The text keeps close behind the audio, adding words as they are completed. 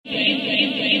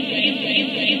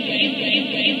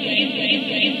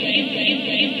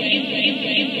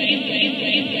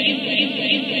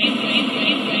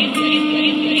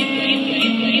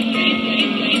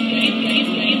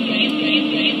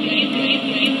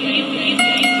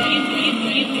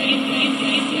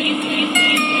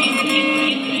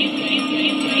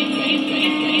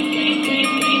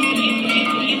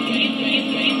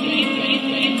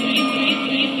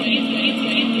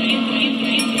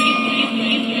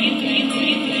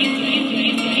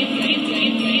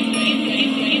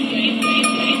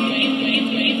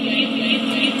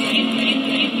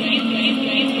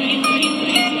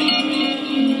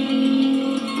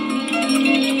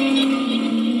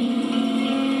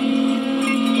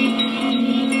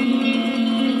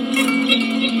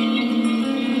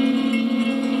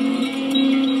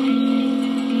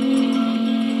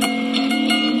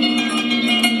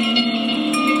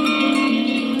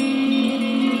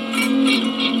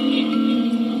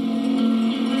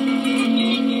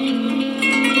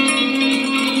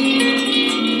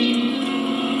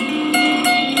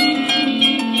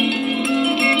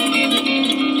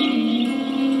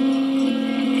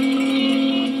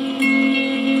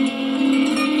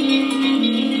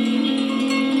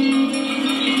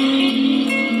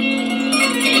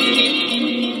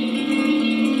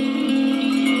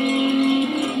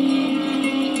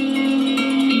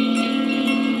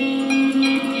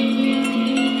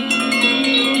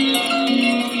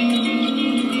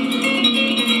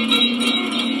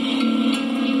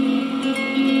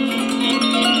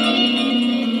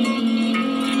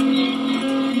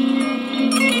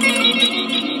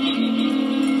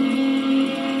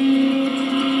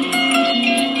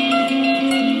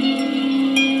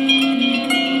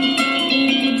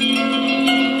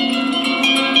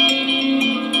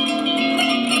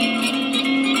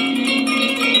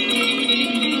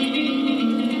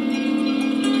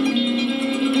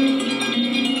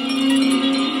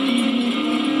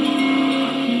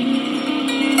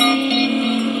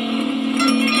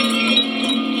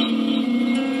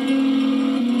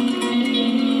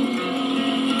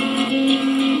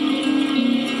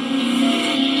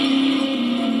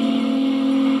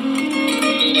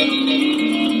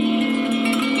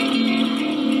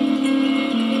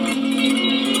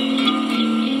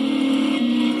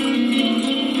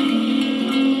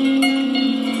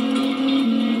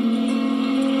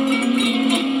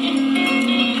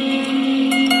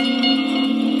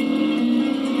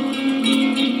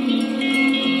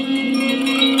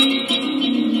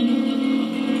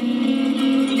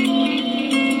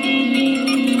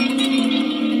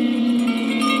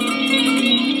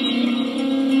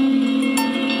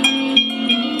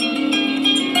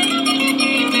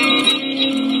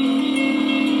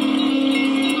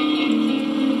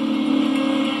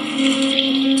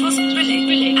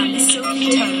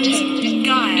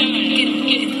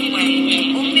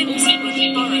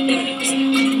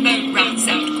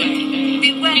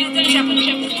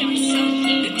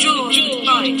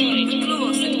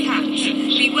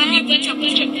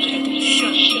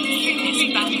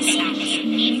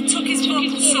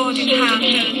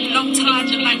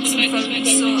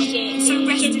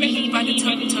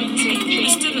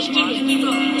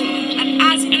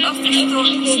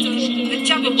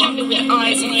Jabberwocky,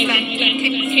 eyes of flame,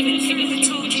 came through the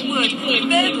tawdry wood,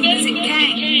 burbled as it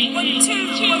came. 1,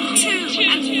 2, 1, 2,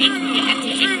 and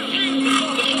through.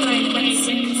 Before the blade went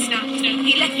sick and snapped,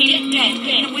 he left it dead,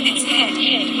 and with its head,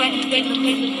 it went in the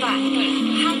wind back.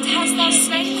 Hast thou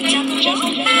slain the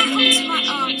Jabberwocky? Come to my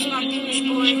arms, my English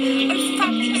boy. Oh,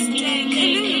 fabulous day,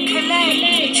 callooh,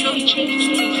 callay, children's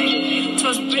joy.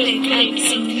 'Twas brillig and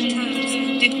sinking toes,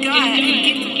 did gyre and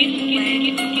gimble in the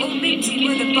wave. All minty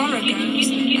were the borogoves,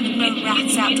 and the moat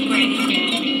rats out the grave.